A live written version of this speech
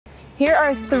Here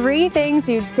are 3 things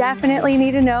you definitely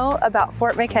need to know about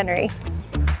Fort McHenry.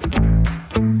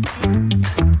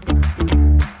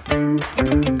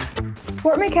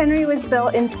 Fort McHenry was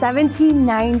built in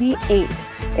 1798.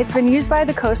 It's been used by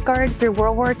the Coast Guard through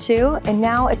World War II, and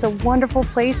now it's a wonderful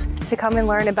place to come and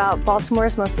learn about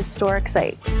Baltimore's most historic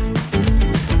site.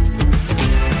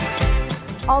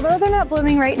 Although they're not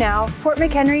blooming right now, Fort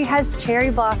McHenry has cherry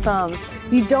blossoms.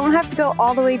 You don't have to go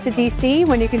all the way to DC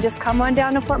when you can just come on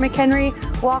down to Fort McHenry,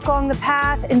 walk along the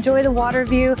path, enjoy the water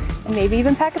view, and maybe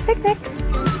even pack a picnic.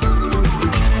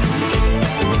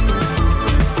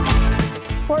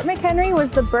 Fort McHenry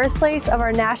was the birthplace of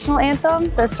our national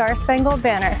anthem, the Star-Spangled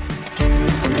Banner.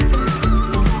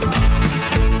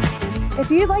 If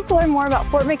you'd like to learn more about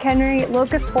Fort McHenry,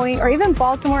 Locust Point, or even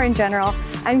Baltimore in general,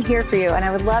 I'm here for you and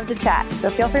I would love to chat, so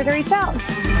feel free to reach out.